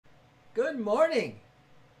Good morning.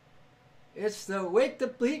 It's the Wake the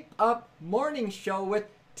Bleep Up morning show with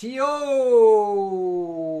T.O.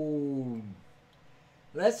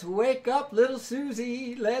 Let's wake up, little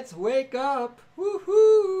Susie. Let's wake up.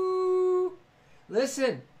 Woohoo!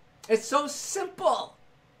 Listen, it's so simple.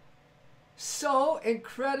 So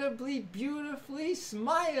incredibly, beautifully,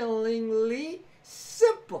 smilingly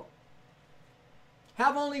simple.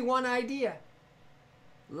 Have only one idea.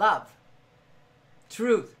 Love.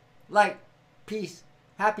 Truth. Light. Peace.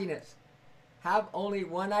 Happiness. Have only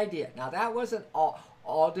one idea. Now that wasn't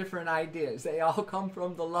all different ideas. They all come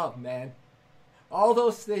from the love, man. All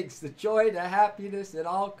those things, the joy, the happiness, it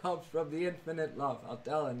all comes from the infinite love, I'm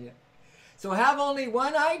telling you. So have only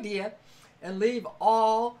one idea and leave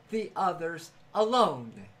all the others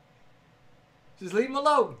alone. Just leave them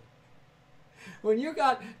alone. When you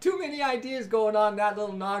got too many ideas going on in that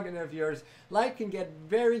little noggin of yours, life can get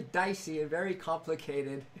very dicey and very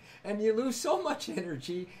complicated. And you lose so much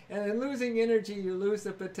energy. And in losing energy, you lose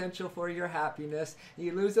the potential for your happiness.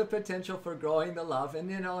 You lose the potential for growing the love.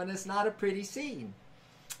 And, and it's not a pretty scene.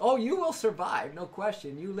 Oh, you will survive, no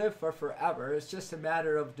question. You live for forever. It's just a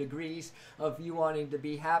matter of degrees of you wanting to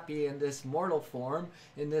be happy in this mortal form,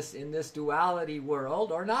 in this duality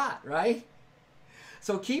world or not, right?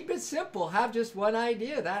 So keep it simple. Have just one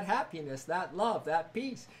idea, that happiness, that love, that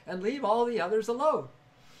peace, and leave all the others alone.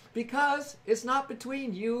 Because it's not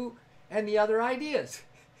between you and the other ideas.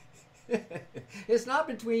 It's not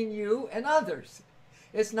between you and others.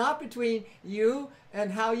 It's not between you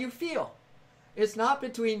and how you feel. It's not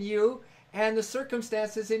between you and the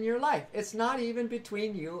circumstances in your life. It's not even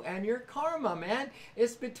between you and your karma, man.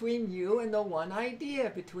 It's between you and the one idea,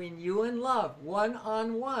 between you and love,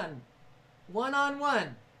 one-on-one.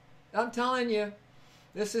 One-on-one. I'm telling you,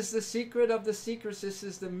 this is the secret of the secrets. This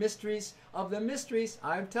is the mysteries of the mysteries.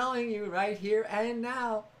 I'm telling you right here and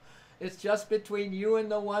now. It's just between you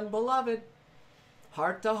and the one beloved.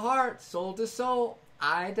 Heart to heart, soul to soul,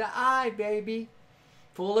 eye to eye, baby.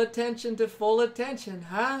 Full attention to full attention,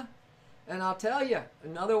 huh? And I'll tell you,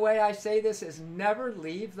 another way I say this is never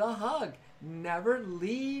leave the hug. Never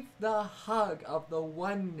leave the hug of the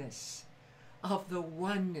oneness. Of the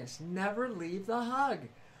oneness. Never leave the hug.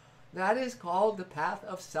 That is called the path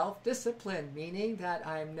of self-discipline, meaning that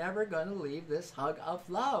I'm never going to leave this hug of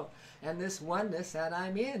love and this oneness that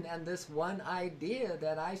I'm in and this one idea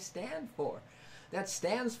that I stand for. That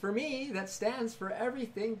stands for me, that stands for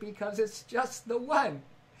everything because it's just the one.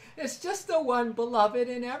 It's just the one beloved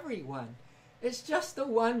in everyone. It's just the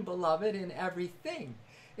one beloved in everything.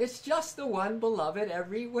 It's just the one beloved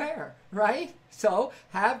everywhere, right? So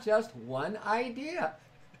have just one idea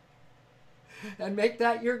and make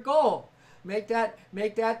that your goal. Make that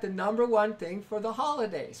the number one thing for the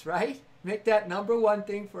holidays, right? Make that number one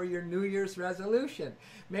thing for your New Year's resolution.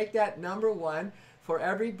 Make that number one for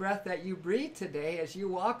every breath that you breathe today as you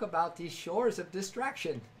walk about these shores of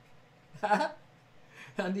distraction.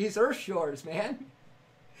 On these earth shores, man,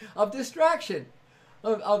 of distraction.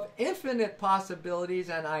 Of infinite possibilities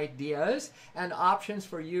and ideas and options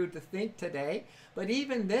for you to think today. But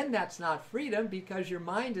even then, that's not freedom because your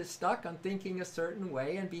mind is stuck on thinking a certain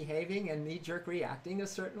way and behaving and knee-jerk reacting a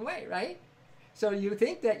certain way, right? So you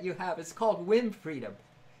think that you have, it's called whim freedom.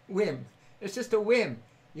 Whim. It's just a whim,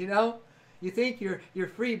 you know? You think you're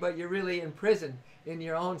free, but you're really in prison in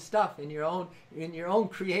your own stuff, in your own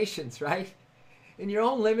creations, right? In your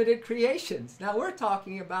own limited creations. Now we're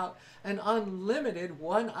talking about an unlimited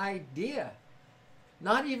one idea.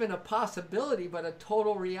 Not even a possibility, but a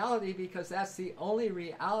total reality because that's the only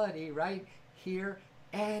reality right here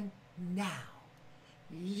and now.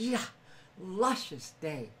 Yeah, luscious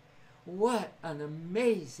day. What an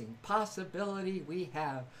amazing possibility we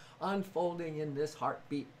have unfolding in this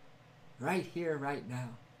heartbeat right here, right now.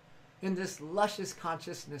 In this luscious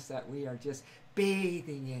consciousness that we are just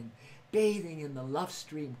bathing in the love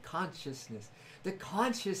stream consciousness. The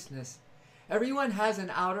consciousness. Everyone has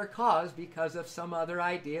an outer cause because of some other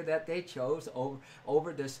idea that they chose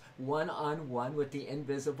over this one-on-one with the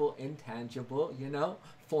invisible, intangible,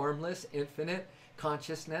 formless, infinite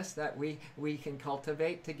consciousness that we can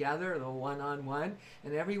cultivate together, the one-on-one.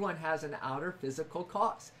 And everyone has an outer physical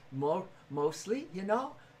cause. Mostly,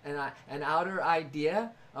 an outer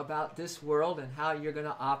idea about this world and how you're going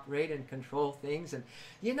to operate and control things. And,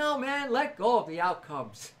 man, let go of the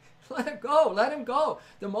outcomes. Let it go. Let them go.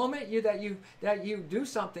 The moment that you do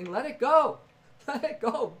something, let it go. Let it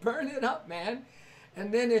go. Burn it up, man.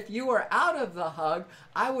 And then if you are out of the hug,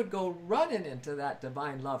 I would go running into that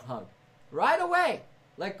divine love hug. Right away.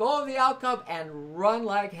 Let go of the outcome and run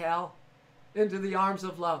like hell into the arms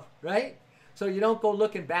of love, right? So you don't go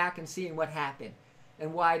looking back and seeing what happened.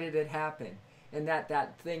 And why did it happen? And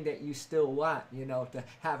that thing that you still want, to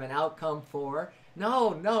have an outcome for.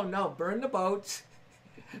 No, burn the boats.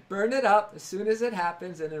 Burn it up as soon as it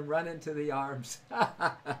happens and then run into the arms.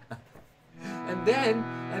 and then,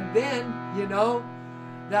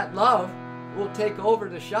 that love will take over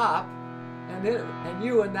the shop, and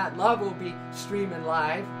you and that love will be streaming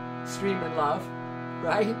love,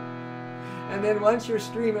 right? And then once you're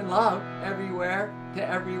streaming love everywhere to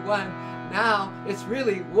everyone, now it's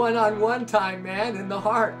really one-on-one time, man, in the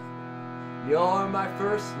heart. You're my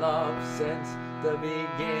first love since the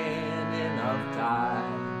beginning of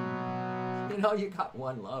time. You got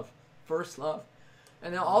one love, first love.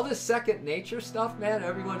 And now all this second nature stuff, man,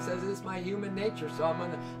 everyone says it's my human nature, so I'm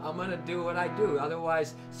gonna do what I do.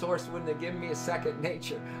 Otherwise, Source wouldn't have given me a second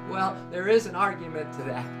nature. Well, there is an argument to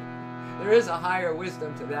that. There is a higher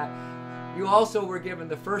wisdom to that. You also were given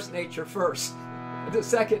the first nature first. The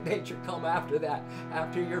second nature come after that,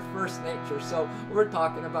 after your first nature. So we're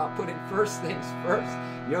talking about putting first things first.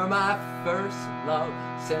 You're my first love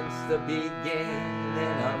since the beginning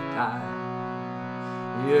of time.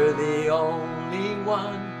 You're the only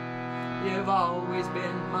one, you've always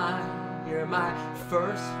been mine. You're my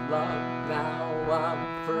first love, now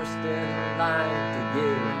I'm first in line to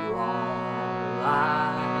give you all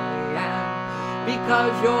I am.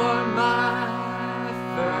 Because you're my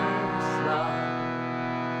first love.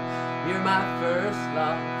 You're my first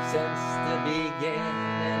love since the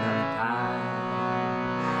beginning of time.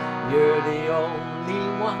 You're the only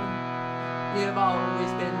one, you've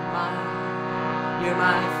always been mine. You're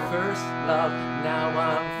my first love, now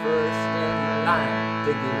I'm first in line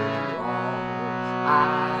to give you all I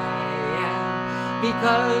am.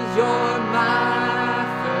 Because you're my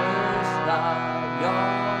first love,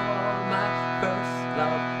 you're my first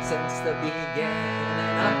love since the beginning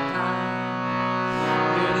of time.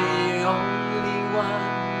 You're the only one,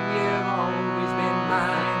 you've always been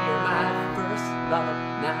mine. You're my first love,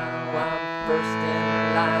 now I'm first in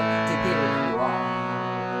line to give you all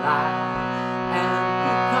I am. And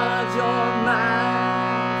because you're my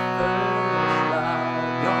first love,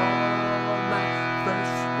 you're my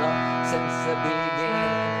first love since the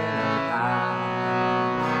beginning of time.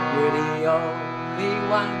 You're the only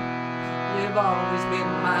one, you've always been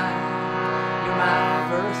mine. You're my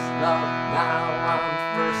first love, now I'm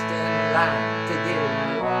first in line to give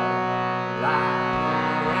you all I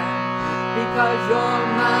am. Because you're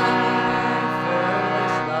my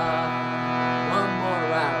first love. One more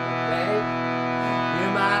round, okay?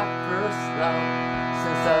 You're my first love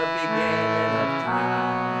since the beginning of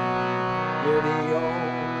time. You're the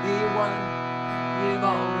only one, you've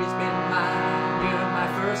always been mine. You're my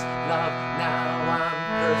first love, now I'm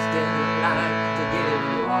first in line to give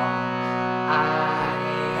you all I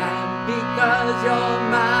am. Because you're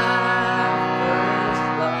my first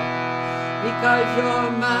love. Because you're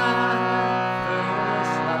my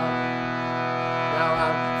first love. Now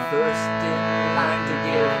I'm first in line to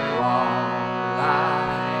give you all I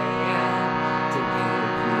am. To give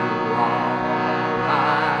you all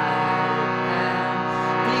I am.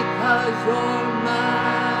 Because you're my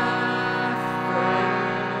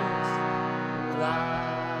first love.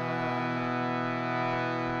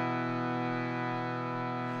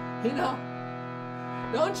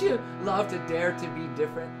 Don't you love to dare to be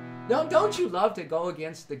different? Don't you love to go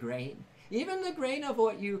against the grain? Even the grain of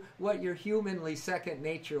what your humanly second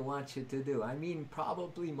nature wants you to do. I mean,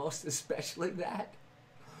 probably most especially that.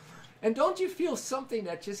 And don't you feel something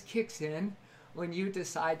that just kicks in when you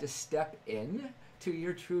decide to step in to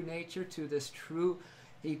your true nature, to this true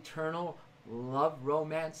eternal love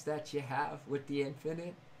romance that you have with the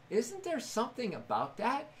infinite? Isn't there something about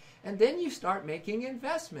that? And then you start making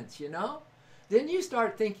investments, Then you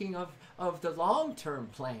start thinking of the long-term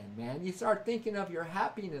plan, man. You start thinking of your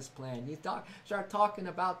happiness plan. You start talking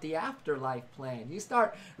about the afterlife plan. You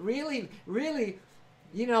start really,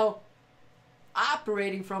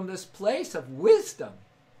 operating from this place of wisdom.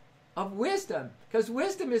 Because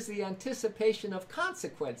wisdom is the anticipation of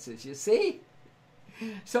consequences, you see?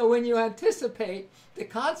 So when you anticipate the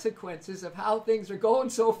consequences of how things are going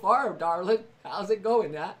so far, darling, how's it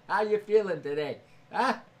going? Huh? How you feeling today?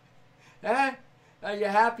 Huh? Huh? Are you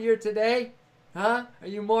happier today? Huh? Are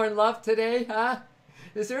you more in love today? Huh?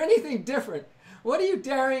 Is there anything different? What are you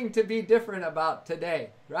daring to be different about today?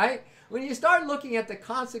 Right? When you start looking at the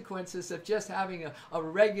consequences of just having a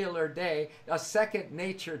regular day, a second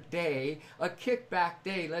nature day, a kickback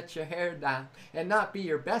day, let your hair down, and not be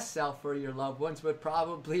your best self for your loved ones, but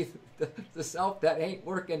probably the self that ain't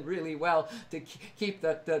working really well to keep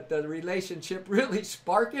the relationship really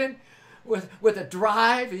sparking. with a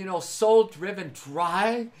drive, soul-driven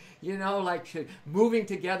drive, like moving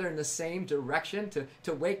together in the same direction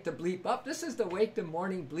to wake the bleep up. This is the Wake the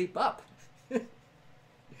Morning Bleep Up.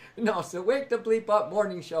 No, so Wake the Bleep Up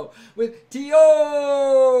morning show with T.O.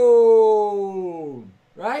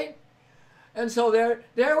 Right? And so there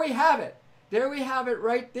we have it. There we have it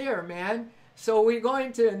right there, man. So we're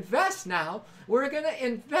going to invest now. We're going to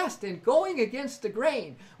invest in going against the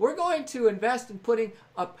grain. We're going to invest in putting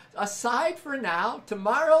aside for now.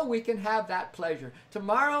 Tomorrow we can have that pleasure.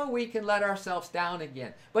 Tomorrow we can let ourselves down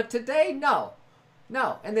again. But today, no.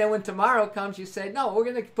 No. And then when tomorrow comes, you say, no, we're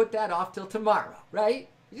going to put that off till tomorrow, right?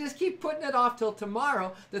 You just keep putting it off till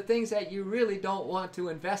tomorrow, the things that you really don't want to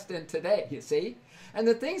invest in today, you see? And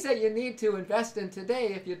the things that you need to invest in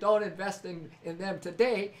today, if you don't invest in them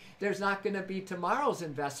today, there's not going to be tomorrow's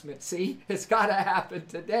investment, see? It's got to happen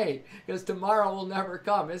today, because tomorrow will never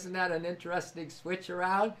come. Isn't that an interesting switch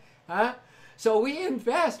around? Huh? So we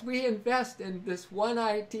invest in this one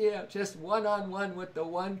idea, just one-on-one with the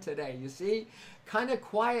one today, you see? Kind of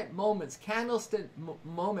quiet moments, candlestick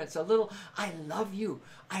moments, a little, I love you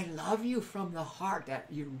from the heart, that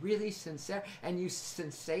you're really sincere, and you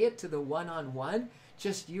say it to the one-on-one,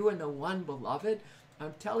 just you and the one beloved.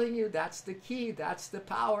 I'm telling you, that's the key, that's the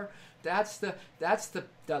power, that's the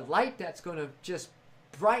light that's going to just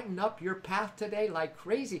brighten up your path today like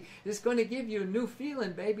crazy. It's going to give you a new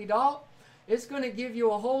feeling, baby doll. It's going to give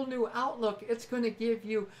you a whole new outlook. It's going to give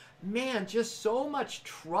you, man, just so much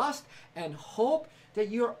trust and hope that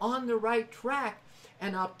you're on the right track.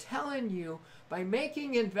 And I'm telling you, by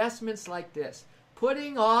making investments like this,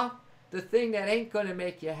 putting off the thing that ain't going to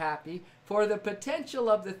make you happy for the potential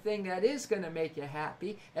of the thing that is going to make you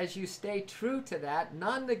happy, as you stay true to that,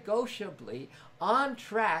 non-negotiably, on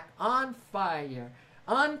track, on fire,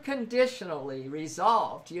 unconditionally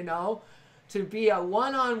resolved, to be a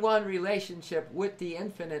one-on-one relationship with the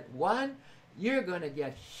infinite one, you're going to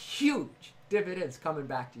get huge dividends coming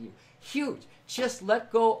back to you. Huge. Just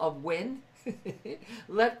let go of wind.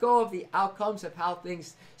 Let go of the outcomes of how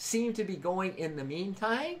things seem to be going in the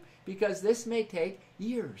meantime, because this may take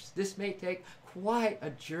years. This may take quite a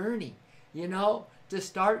journey, to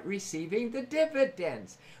start receiving the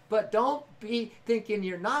dividends. But don't be thinking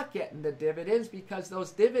you're not getting the dividends, because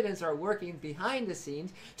those dividends are working behind the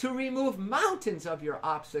scenes to remove mountains of your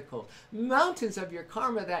obstacles, mountains of your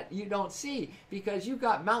karma that you don't see, because you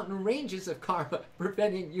got mountain ranges of karma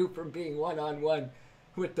preventing you from being one-on-one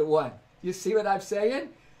with the one. You see what I'm saying?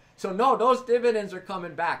 So no, those dividends are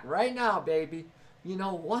coming back right now, baby.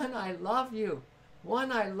 One, I love you.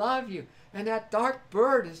 One, I love you. And that dark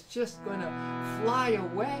bird is just going to fly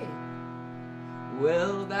away.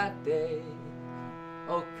 Will that day,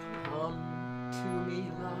 oh, come to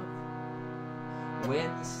me, love,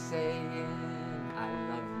 when saying I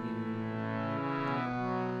love you?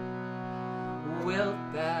 Will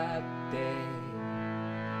that day,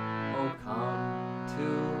 oh, come to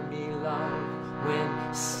me, love,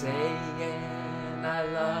 when saying I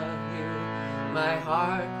love you? My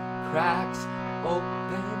heart cracks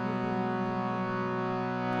open.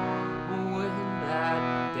 When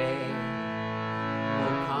that day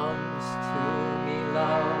comes to me,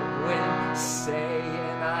 love, when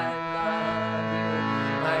saying I love you,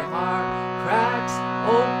 my heart cracks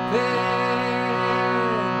open,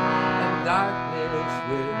 and darkness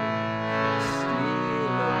will steal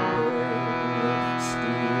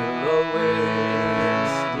away,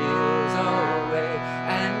 steals away,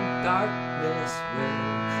 and darkness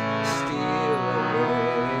will steal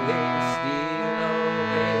away, steal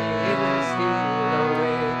away, it will steal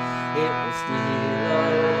away, it will steal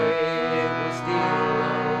away, it will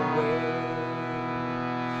steal away.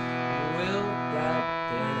 Will that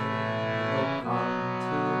day come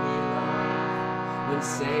to me, love, when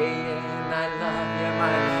saying I love you,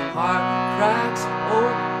 my heart cracks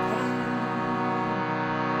open?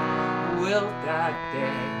 Will that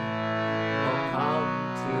day come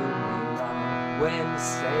to me, love, when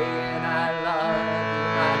saying I love you,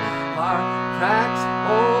 my heart cracks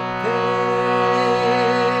open?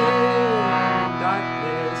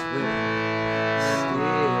 Darkness will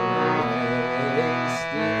steal away,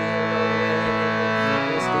 steal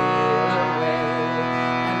away, steal away,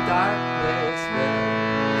 and darkness will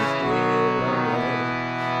steal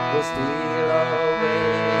away,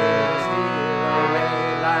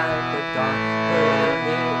 like a dark bird,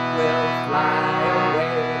 it will fly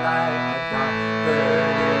away, like a dark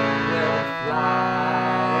bird, it will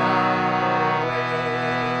fly away.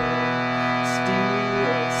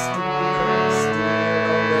 Steal, steal,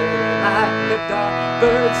 steal away, like a dark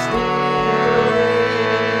bird, steal away.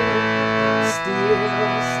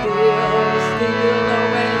 Steal, steal, steal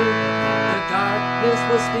away,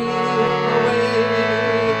 steal away.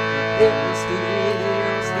 It will steal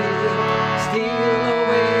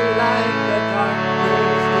away like the dark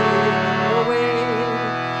will steal away.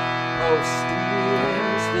 Oh, steal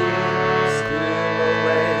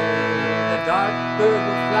away. The dark bird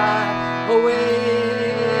will fly away.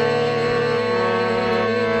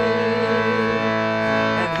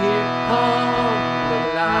 And here comes the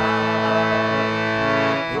light.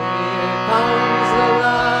 Here comes the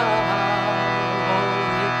light. Oh,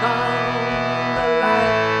 here comes the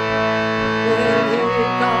light. And here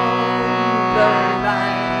comes the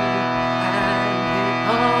light. And here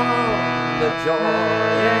comes the joy.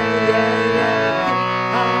 Yeah, yeah, yeah. Here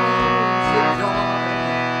comes the joy.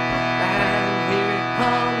 And here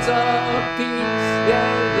comes a peace.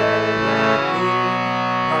 Yeah, yeah, yeah. Here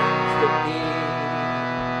comes the peace.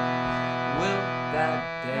 Will that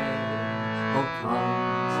day come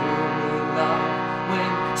to me, love,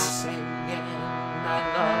 when saying I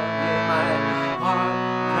love you, my heart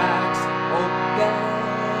cracks open?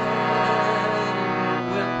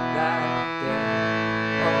 Will that day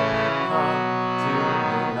come to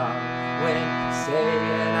me, love, when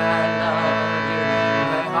saying I love you,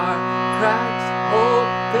 my heart cracks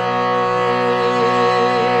open?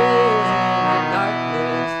 And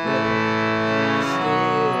darkness will steal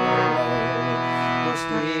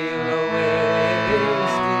away,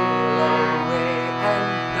 and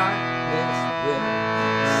darkness will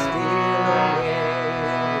steal away, it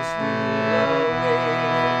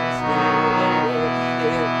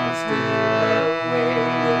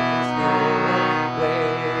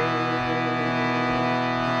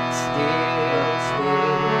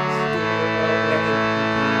will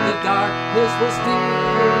steal away, the darkness will steal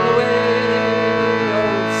away,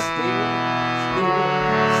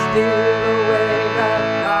 oh, steal away, the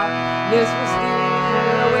darkness will steal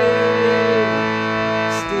away,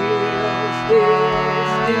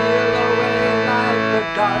 steal away like the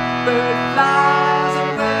dark bird flies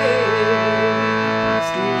away,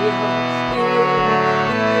 steal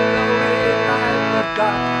away like the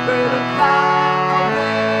dark bird flies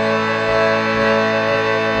away.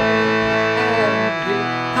 And here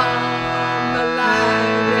comes the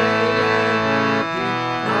light, yeah, yeah, here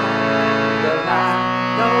comes the light,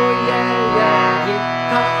 oh yeah, yeah, here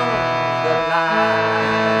comes the light,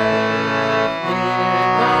 here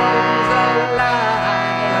comes the light,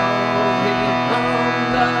 oh, here comes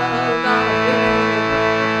the light, yeah,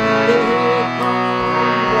 here comes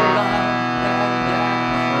the light, yeah, yeah,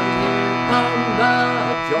 here comes the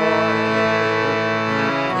joy, here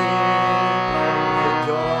comes the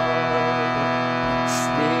joy,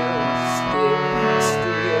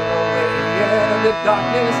 steal away, yeah, the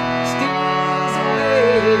darkness steals away,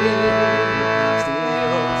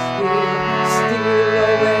 steal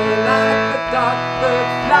away like the dark bird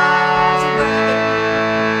flies away,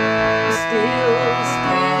 steal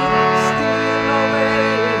away,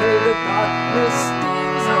 the darkness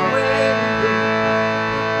steals away,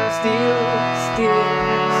 steal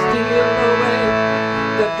away,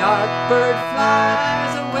 the dark bird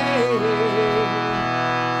flies away,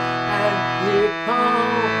 and here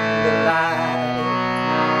comes the light,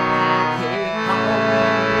 here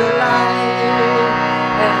comes the light,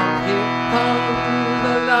 and here comes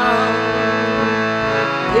the love,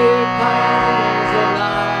 here comes the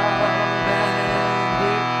love, and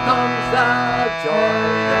here comes the joy,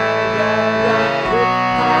 yeah, yeah, yeah, here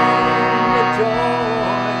comes the joy,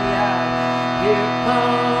 yeah, here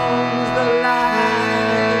comes the light,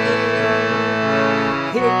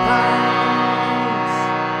 here comes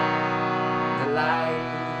the light.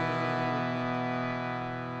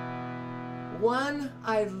 One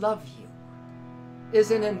I Love You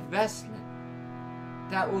is an investment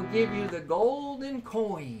that will give you the golden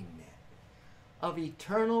coin of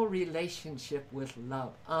eternal relationship with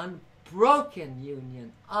love, unbroken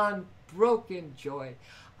union, unbroken joy,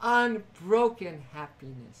 unbroken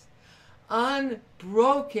happiness,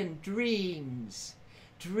 unbroken dreams,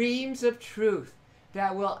 dreams of truth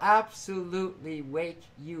that will absolutely wake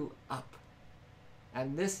you up.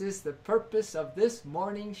 And this is the purpose of this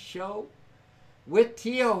morning's show with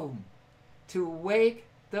Tiom, to wake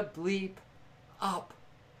the bleep up.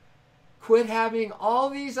 Quit having all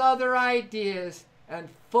these other ideas and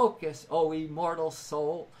focus, oh immortal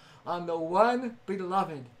soul, on the one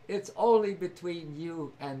beloved. It's only between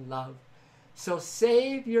you and love. So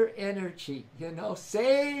save your energy,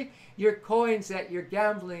 save your coins that you're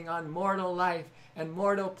gambling on mortal life and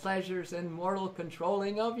mortal pleasures and mortal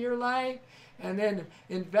controlling of your life, and then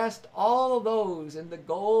invest all those in the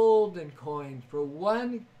golden coin for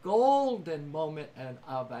one golden moment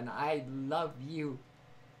of an I love you.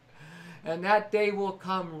 And that day will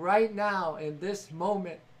come right now in this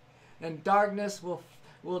moment. And darkness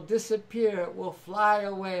will disappear. It will fly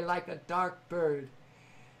away like a dark bird.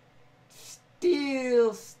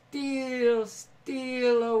 Steal, steal,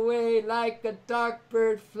 steal away like a dark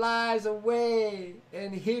bird flies away.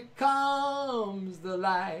 And here comes the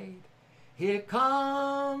light. Here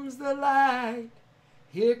comes the light.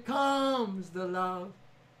 Here comes the love.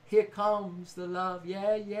 Here comes the love.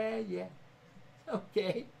 Yeah, yeah, yeah.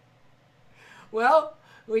 Okay. Well,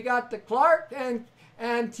 we got the Clark and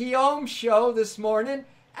Tiom show this morning.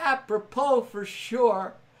 Apropos for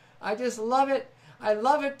sure. I just love it. I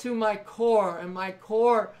love it to my core, and my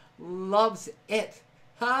core loves it.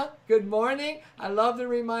 Huh? Good morning. I love the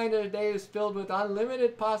reminder today is filled with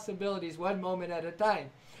unlimited possibilities, one moment at a time.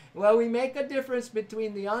 Well, we make a difference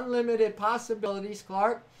between the unlimited possibilities,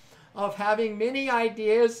 Clark, of having many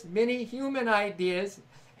ideas, many human ideas,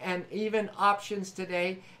 and even options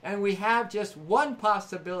today, and we have just one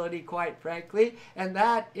possibility, quite frankly, and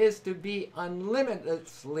that is to be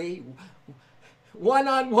unlimitedly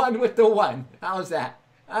one-on-one with the one. How's that?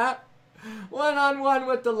 One-on-one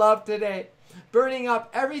with the love today. Burning up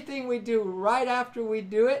everything we do right after we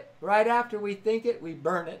do it, right after we think it, we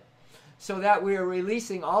burn it, so that we are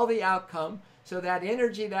releasing all the outcome, so that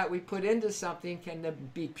energy that we put into something can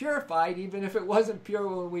be purified, even if it wasn't pure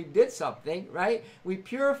when we did something, right? We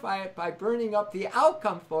purify it by burning up the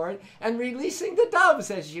outcome for it and releasing the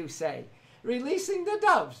doves, as you say. Releasing the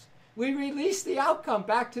doves. We release the outcome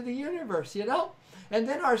back to the universe, you know? And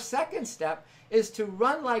then our second step is to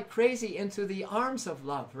run like crazy into the arms of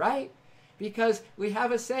love, right? Because we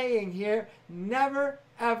have a saying here, never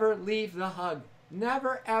ever leave the hug.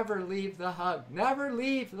 Never ever leave the hug. Never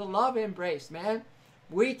leave the love embrace, man.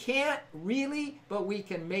 We can't really, but we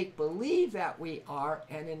can make believe that we are.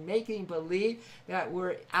 And in making believe that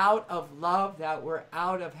we're out of love, that we're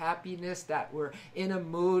out of happiness, that we're in a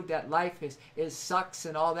mood, that life is sucks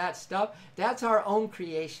and all that stuff, that's our own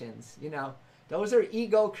creations, you know. Those are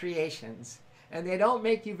ego creations. And they don't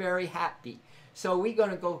make you very happy. So we're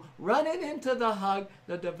going to go running into the hug,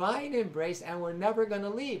 the divine embrace, and we're never going to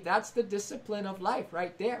leave. That's the discipline of life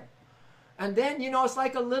right there. And then, you know, it's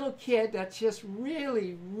like a little kid that's just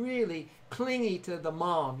really, really clingy to the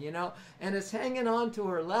mom, you know, and it's hanging on to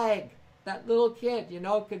her leg. That little kid, you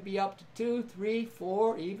know, could be up to 2, 3,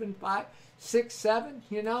 4, even 5, 6, 7,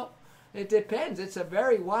 you know. It depends. It's a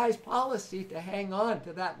very wise policy to hang on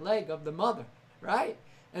to that leg of the mother, right?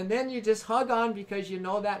 And then you just hug on because you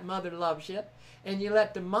know that mother loves you. And you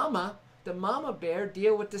let the mama bear,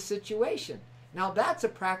 deal with the situation. Now that's a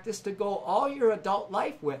practice to go all your adult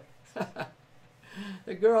life with.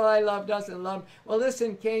 The girl I love doesn't love me. Well,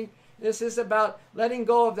 listen, King, this is about letting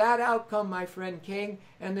go of that outcome, my friend King,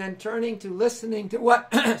 and then turning to listening to what,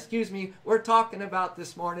 excuse me, we're talking about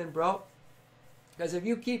this morning, bro. Because if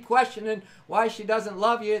you keep questioning why she doesn't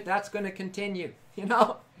love you, that's going to continue, you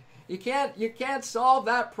know. You can't solve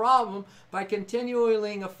that problem by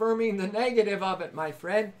continually affirming the negative of it, my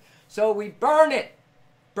friend. So we burn it.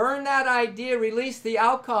 Burn that idea, release the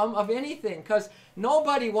outcome of anything. Because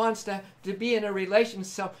nobody wants to be in a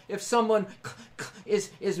relationship. If someone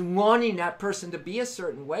is wanting that person to be a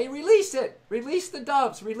certain way, release it. Release the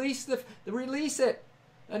doves. Release it.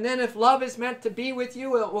 And then if love is meant to be with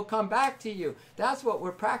you, it will come back to you. That's what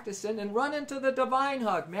we're practicing. And run into the divine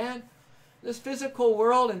hug, man. This physical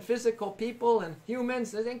world and physical people and humans,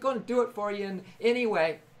 they ain't going to do it for you in any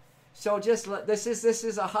way. So just this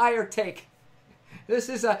is a higher take. This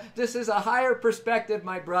is a higher perspective,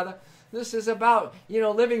 my brother. This is about, you know,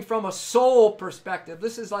 living from a soul perspective.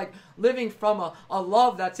 This is like living from a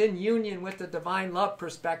love that's in union with the divine love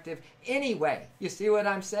perspective anyway. You see what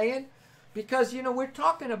I'm saying? Because, you know, we're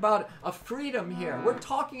talking about a freedom here. We're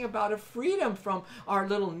talking about a freedom from our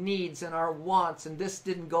little needs and our wants, and this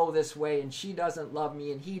didn't go this way, and she doesn't love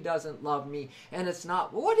me, and he doesn't love me, and it's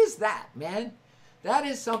not. What is that, man? That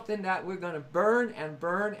is something that we're going to burn and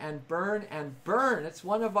burn and burn and burn. It's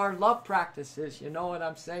one of our love practices. You know what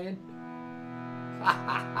I'm saying?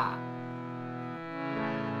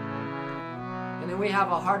 And then we have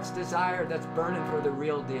a heart's desire that's burning for the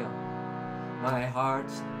real deal. My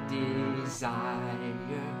heart's desire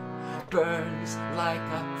burns like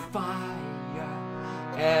a fire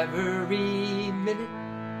every minute,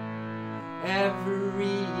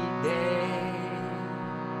 every day.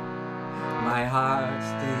 My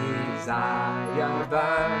heart's desire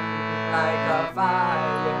burns like a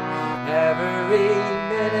fire every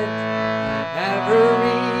minute,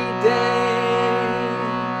 every day.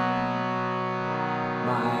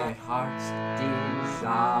 My heart's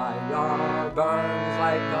desire burns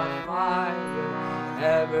like a fire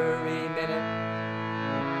every minute,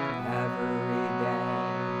 every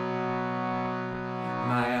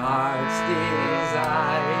My heart's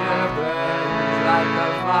desire burns like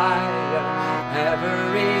a fire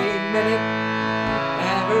every minute,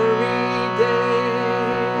 every day.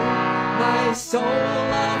 My soul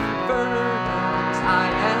affirms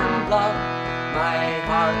I am loved. My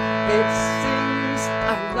heart, it sings,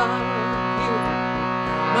 I love you.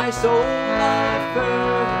 My soul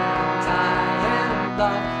affirms I am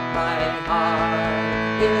loved. My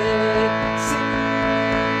heart, it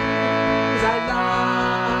sings, I love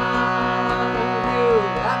you.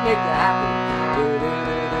 That make you happy.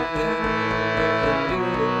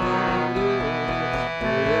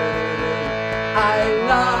 I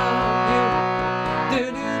love you.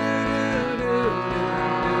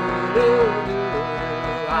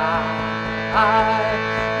 I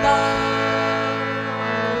love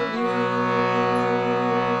you.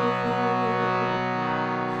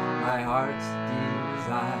 My heart's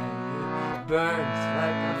desire burns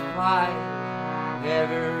like a fire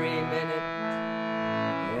every minute,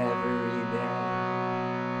 every day.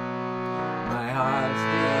 My heart's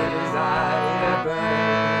desire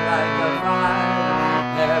burns like a fire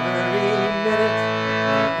every minute,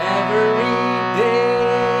 every day.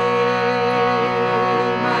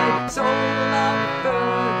 My soul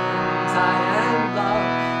affirms I am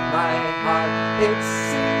loved. My heart, it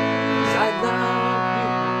sings, I love you.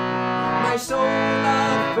 My soul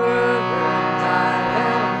affirms I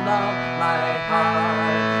am loved. My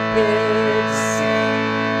heart, it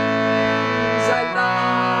sings, I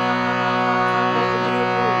love you.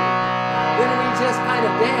 Then we just kind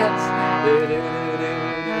of dance.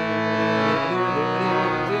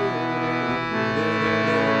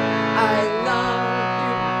 I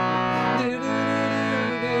love you.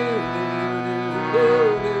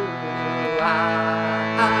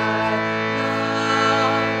 I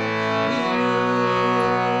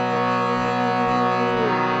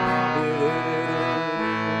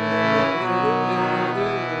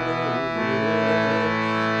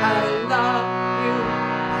love you.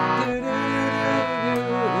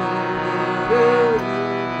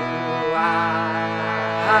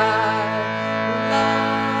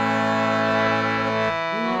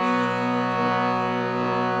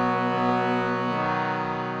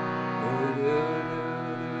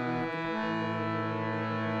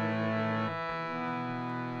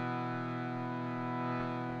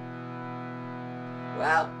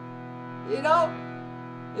 Well, you know,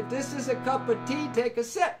 if this is a cup of tea, take a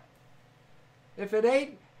sip. If it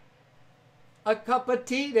ain't a cup of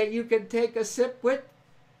tea that you can take a sip with,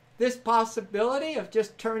 this possibility of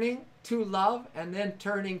just turning to love and then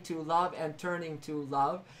turning to love and turning to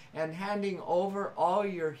love and handing over all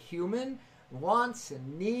your human wants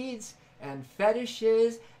and needs and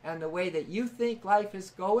fetishes and the way that you think life is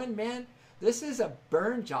going, man, this is a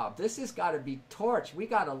burn job. This has got to be torch. We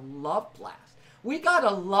got a love blast. We got a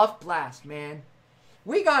love blast, man.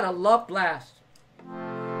 We got a love blast.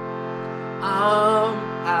 I'm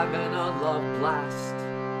having a love blast.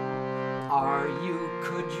 Are you,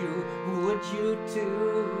 could you, would you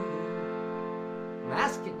too? I'm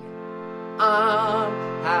asking you. I'm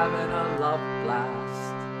having a love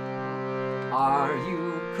blast. Are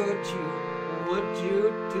you, could you, would you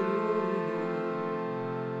too?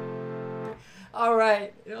 All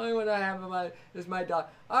right, the only one I have is my dog.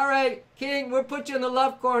 All right, King, we'll put you in the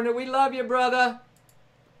love corner. We love you, brother.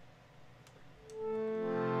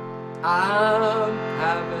 I'm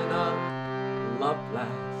having a love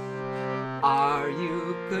blast. Are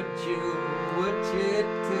you, could you, would you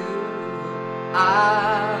too?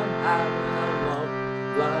 I'm having a love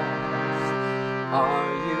blast.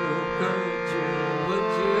 Are you, could you, would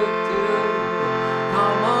you too?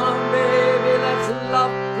 Come on, baby, let's love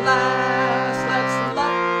blast. Let's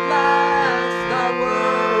love blast the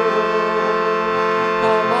world.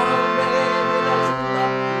 Come on, baby, let's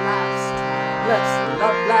love blast. Let's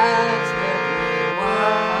love blast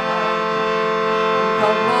everyone.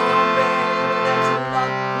 Come on.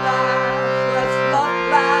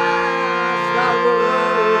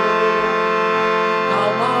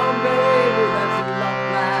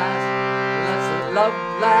 Love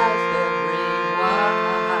blast everyone.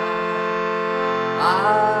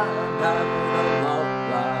 I'm having a love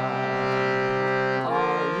blast.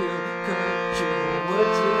 Are you, could you,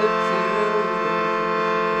 would you too?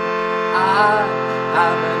 I'm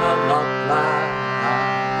having a love blast.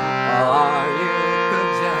 Are you,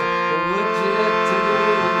 could you, would you too?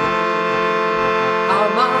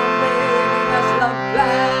 Come on, baby, let's love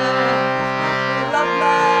blast. Love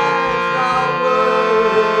blast our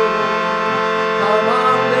world. Come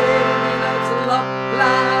on, baby, let's love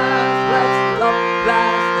blast. Let's love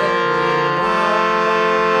blast everyone.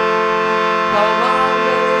 Come on,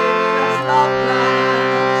 baby, let's love blast.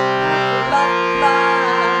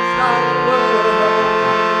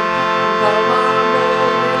 come on,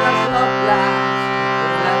 baby, let's love blast.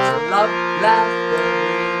 Let's love blast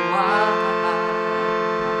everyone.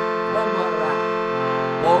 One more round.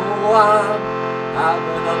 Oh, I'm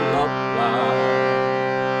having a love blast.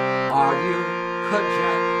 Are you? Could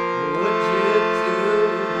you? Would you too?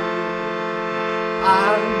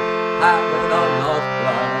 I'm having a love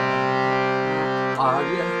blast. Are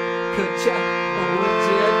you? Could you? Would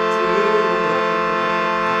you too?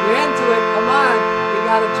 You're into it. Come on. We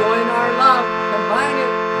gotta join our love. Combine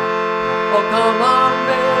it. Oh, come on,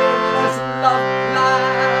 baby. Let's love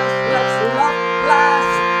blast. Let's love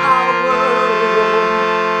blast our world.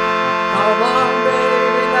 Come on,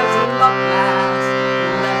 baby. Let's love blast.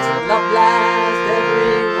 Let's love blast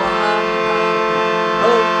everyone.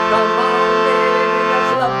 Oh, come on, baby.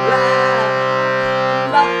 Let's love blast.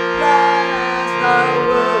 Love blast our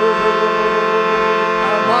world.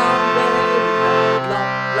 Come on, baby. Let's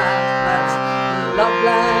love blast. Let's love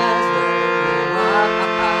blast everyone.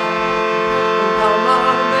 Come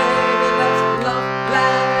on, baby. Let's love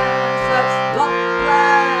blast. Let's love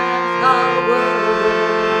blast our world.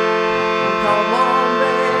 Come on,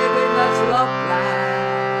 baby. Let's love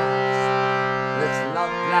blast. Let's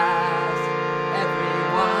love blast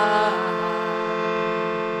everyone.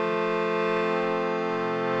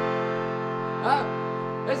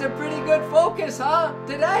 There's a pretty good focus, huh,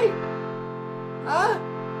 today? Huh?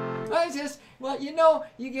 Well, you know,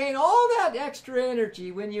 you gain all that extra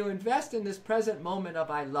energy when you invest in this present moment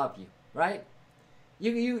of I love you, right?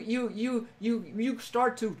 You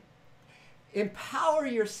start to empower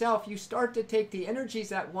yourself. You start to take the energies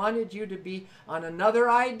that wanted you to be on another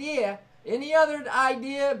idea. Any other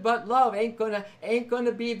idea but love ain't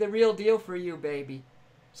gonna be the real deal for you, baby.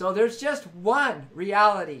 So there's just one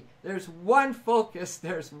reality. There's one focus.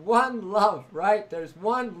 There's one love, right? There's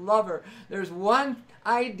one lover. There's one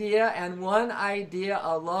idea and one idea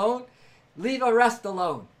alone. Leave the rest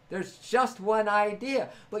alone. There's just one idea.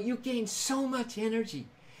 But you gain so much energy.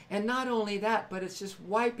 And not only that, but it's just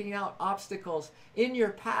wiping out obstacles in your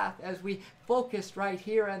path as we focus right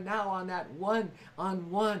here and now on that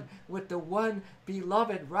one-on-one with the one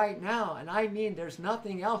beloved right now. And I mean, there's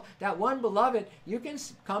nothing else. That one beloved, you can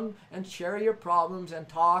come and share your problems and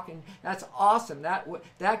talk, and that's awesome.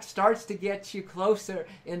 That starts to get you closer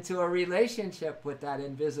into a relationship with that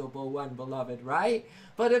invisible one beloved, right?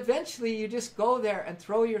 But eventually you just go there and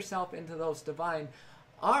throw yourself into those divine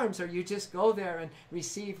arms, or you just go there and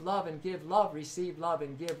receive love and give love, receive love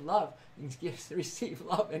and give love, and receive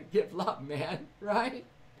love and give love, man, right?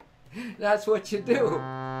 That's what you do.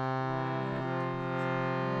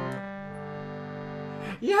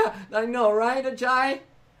 Yeah, I know, right, Ajay?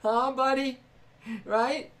 Huh, buddy?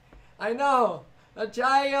 Right? I know.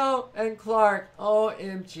 Ajayo and Clark,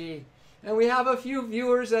 OMG. And we have a few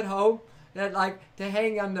viewers at home that like to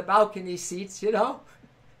hang on the balcony seats, you know?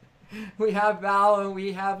 We have Val and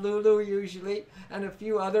we have Lulu usually, and a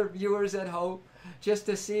few other viewers at home, just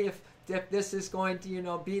to see if this is going to, you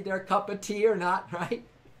know, be their cup of tea or not, right?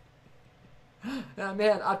 Now,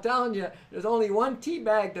 man, I'm telling you, there's only one tea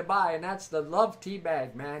bag to buy, and that's the love tea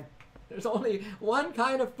bag, man. There's only one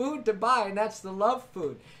kind of food to buy, and that's the love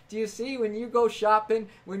food. Do you see, when you go shopping,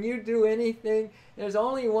 when you do anything, there's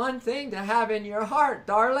only one thing to have in your heart,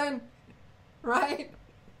 darling, right?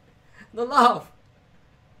 The love.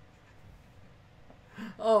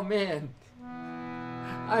 Oh, man.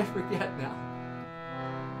 I forget now.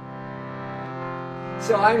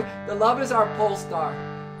 So the love is our pole star.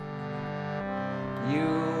 You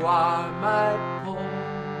are my pole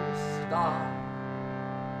star.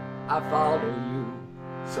 I follow you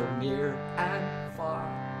so near and far.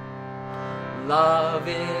 Love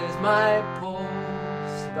is my pole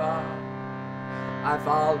star. I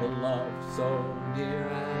follow love so near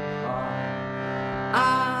and far. I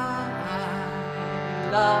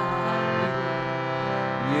love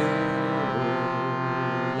you. You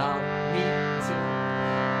love me too.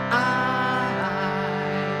 I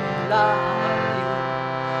love you,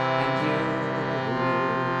 and you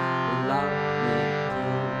love me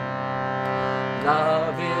too.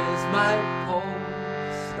 Love is my pole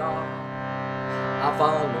star. I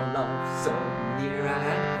follow love so near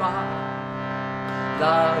and far.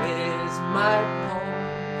 Love is my pole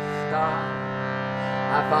star.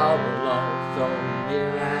 I follow love so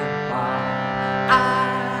near and far. I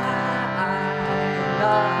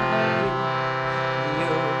love you.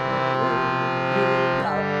 You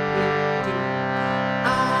love me too.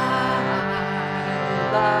 I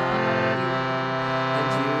love you,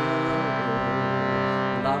 and you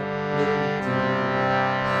love me too.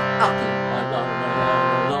 I'll keep my loving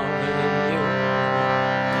you.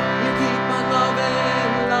 You keep my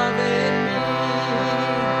loving me.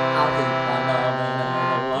 I'll keep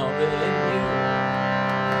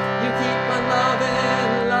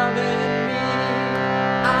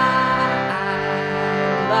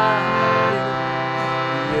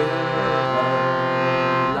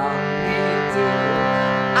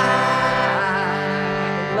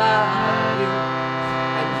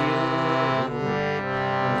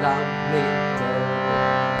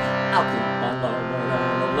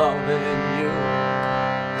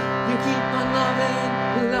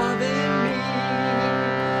on loving me.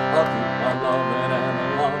 I'll keep on loving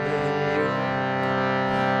and loving you.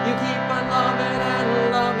 You keep on loving and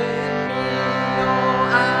loving me. Oh,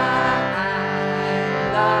 I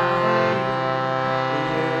love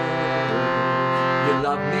you. You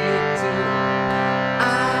love me too.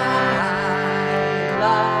 I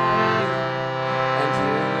love you. And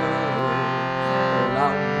you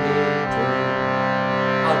love me too.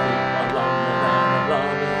 I'll keep on loving and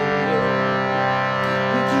loving you.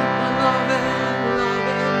 You keep on loving and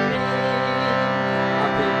loving me.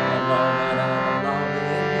 I'll keep on loving and loving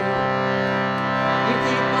you. You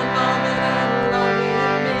keep on loving and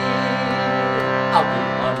loving me. I'll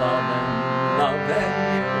keep on loving and loving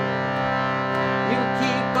you. You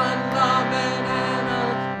keep on loving and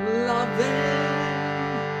loving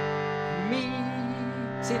me.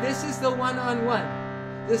 See, this is the one-on-one.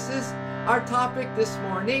 This is our topic this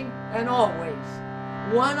morning and always.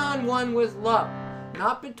 One-on-one with love.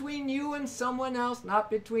 Not between you and someone else, not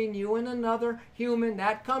between you and another human.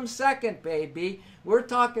 That comes second, baby. We're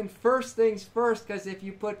talking first things first, because if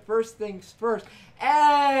you put first things first,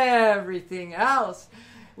 everything else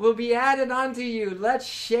will be added onto you. Let's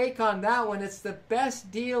shake on that one. It's the best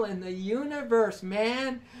deal in the universe,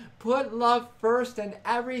 man. Put love first and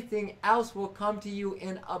everything else will come to you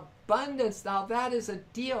in abundance. Now that is a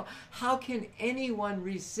deal. How can anyone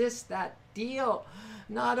resist that deal?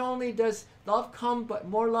 Not only does love come, but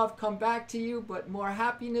more love come back to you, but more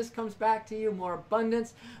happiness comes back to you, more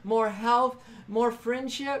abundance, more health, more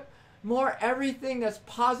friendship, more everything that's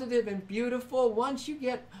positive and beautiful. Once you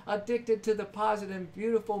get addicted to the positive and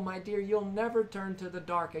beautiful, my dear, you'll never turn to the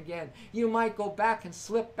dark again. You might go back and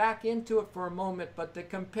slip back into it for a moment, but the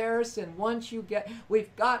comparison, once you get,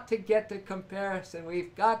 we've got to get the comparison.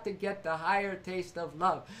 We've got to get the higher taste of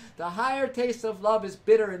love. The higher taste of love is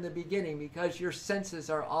bitter in the beginning because your senses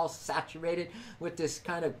are all saturated with this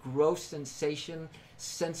kind of gross sensation,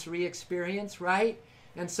 sensory experience, right?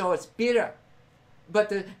 And so it's bitter. But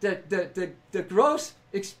the gross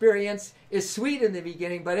experience is sweet in the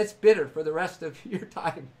beginning, but it's bitter for the rest of your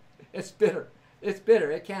time. It's bitter. It's bitter.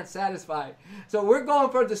 It can't satisfy. So we're going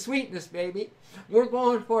for the sweetness, baby. We're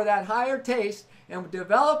going for that higher taste and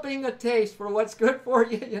developing a taste for what's good for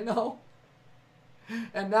you, you know.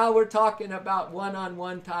 And now we're talking about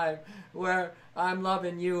one-on-one time where I'm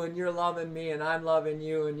loving you and you're loving me and I'm loving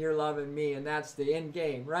you and you're loving me. And that's the end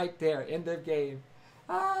game right there. End of game.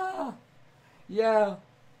 Yeah.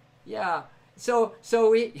 So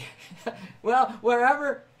we, well,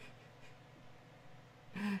 wherever,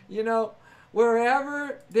 you know,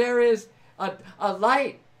 wherever there is a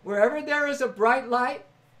light, wherever there is a bright light,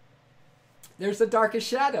 there's the darkest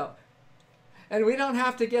shadow. And we don't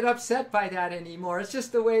have to get upset by that anymore. It's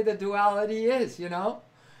just the way the duality is, you know,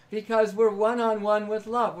 because we're one-on-one with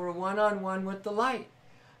love. We're one-on-one with the light.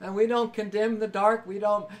 And we don't condemn the dark. We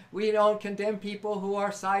don't condemn people who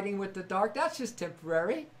are siding with the dark. That's just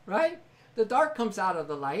temporary, right? The dark comes out of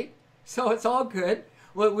the light, so it's all good.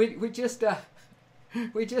 We'll just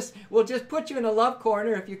put you in a love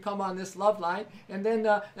corner if you come on this love line, and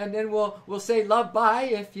then we'll say love bye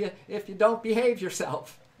if you don't behave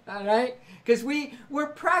yourself. All right? Because we're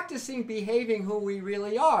practicing behaving who we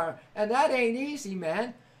really are, and that ain't easy,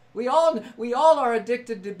 man. We all are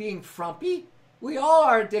addicted to being frumpy. We all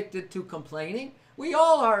are addicted to complaining. We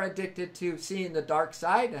all are addicted to seeing the dark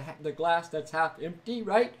side, the glass that's half empty,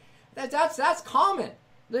 right? That's common.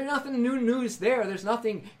 There's nothing new news there. There's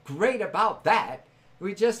nothing great about that.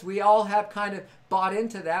 We all have kind of bought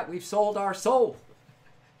into that. We've sold our soul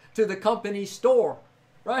to the company store,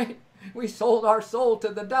 right? We sold our soul to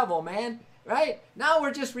the devil, man, right? Now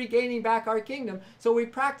we're just regaining back our kingdom. So we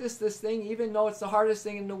practice this thing, even though it's the hardest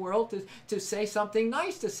thing in the world to say something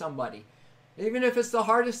nice to somebody. Even if it's the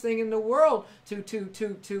hardest thing in the world to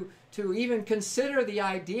even consider the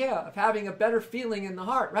idea of having a better feeling in the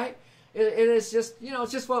heart, right? It is just, you know,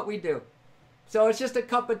 it's just what we do. So it's just a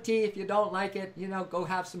cup of tea. If you don't like it, you know, go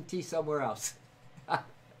have some tea somewhere else.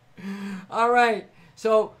 All right.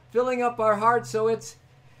 So filling up our hearts so it's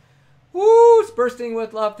bursting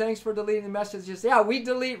with love. Thanks for deleting the messages. Yeah, we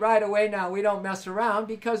delete right away now. We don't mess around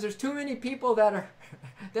because there's too many people that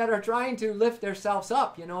are trying to lift themselves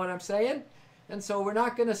up. You know what I'm saying? And so we're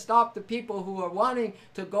not going to stop the people who are wanting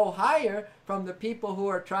to go higher from the people who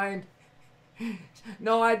are trying.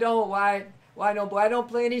 No, I don't. Why no? Boy, I don't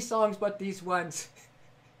play any songs but these ones.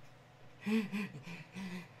 Hey,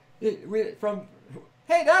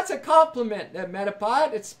 that's a compliment,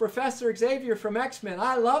 Metapod. It's Professor Xavier from X-Men.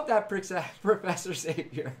 I love that Professor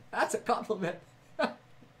Xavier. That's a compliment.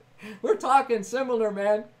 We're talking similar,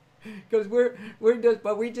 man. Because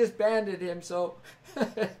we just banded him, so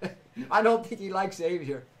I don't think he likes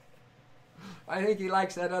Xavier. I think he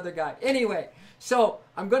likes that other guy. Anyway, so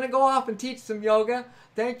I'm going to go off and teach some yoga.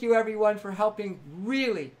 Thank you, everyone, for helping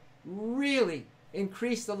really, really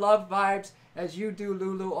increase the love vibes as you do,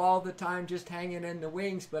 Lulu, all the time, just hanging in the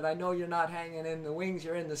wings. But I know you're not hanging in the wings.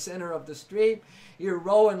 You're in the center of the stream. You're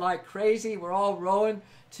rowing like crazy. We're all rowing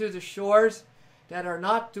to the shores that are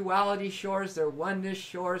not duality shores. They're oneness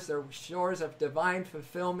shores. They're shores of divine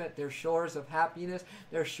fulfillment. They're shores of happiness.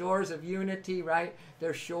 They're shores of unity, right?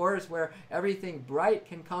 They're shores where everything bright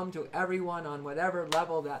can come to everyone on whatever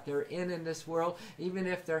level that they're in this world, even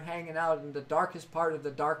if they're hanging out in the darkest part of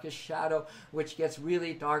the darkest shadow, which gets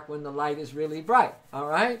really dark when the light is really bright, all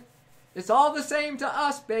right? It's all the same to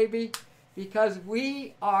us, baby, because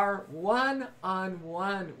we are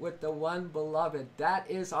one-on-one with the one beloved.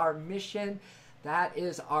 That is our mission. That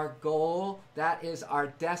is our goal. That is our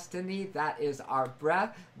destiny. That is our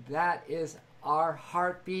breath. That is our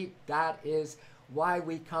heartbeat. That is why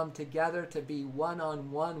we come together, to be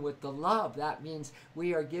one-on-one with the love. That means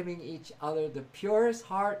we are giving each other the purest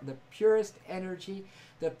heart, the purest energy,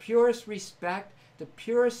 the purest respect, the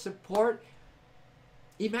purest support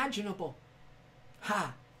imaginable.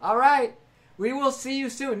 Ha! All right. We will see you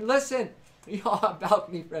soon. Listen, y'all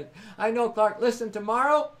about me, friend. I know, Clark. Listen,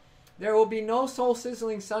 tomorrow there will be no Soul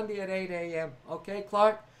Sizzling Sunday at 8 a.m. Okay,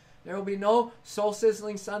 Clark? There will be no Soul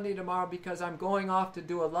Sizzling Sunday tomorrow because I'm going off to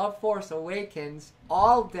do a Love Force Awakens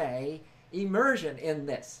all day immersion in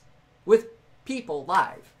this with people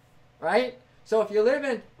live, right? So if you live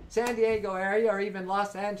in San Diego area or even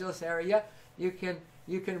Los Angeles area, you can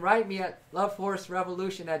write me at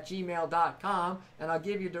loveforcerevolution@gmail.com and I'll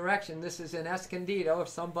give you direction. This is in Escondido. If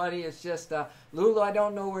somebody is just, Lulu, I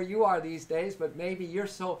don't know where you are these days, but maybe you're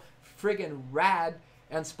so friggin' rad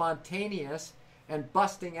and spontaneous and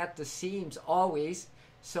busting at the seams always.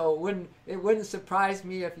 So it wouldn't surprise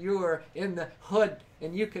me if you were in the hood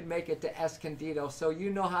and you could make it to Escondido. So you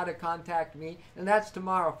know how to contact me. And that's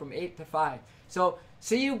tomorrow from 8 to 5. So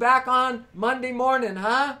see you back on Monday morning,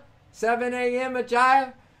 huh? 7 a.m.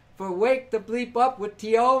 Ajaya for Wake the Bleep Up with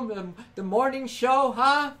T.O., the morning show,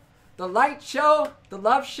 huh? The light show, the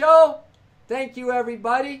love show. Thank you,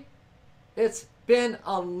 everybody. It's been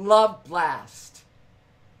a love blast.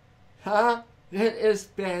 Huh? It has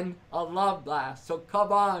been a love blast. So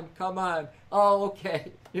come on, come on. Oh,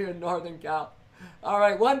 okay. You're in Northern Cal. All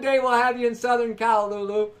right, one day we'll have you in Southern Cal,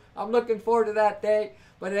 Lulu. I'm looking forward to that day,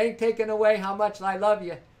 but it ain't taking away how much I love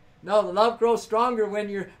you. No, the love grows stronger when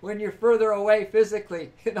you're further away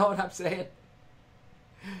physically. You know what I'm saying?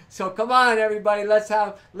 So come on, everybody. Let's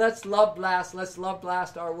love blast. Let's love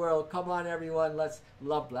blast our world. Come on, everyone. Let's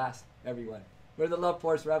love blast everyone. We're the Love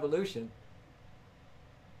Force Revolution.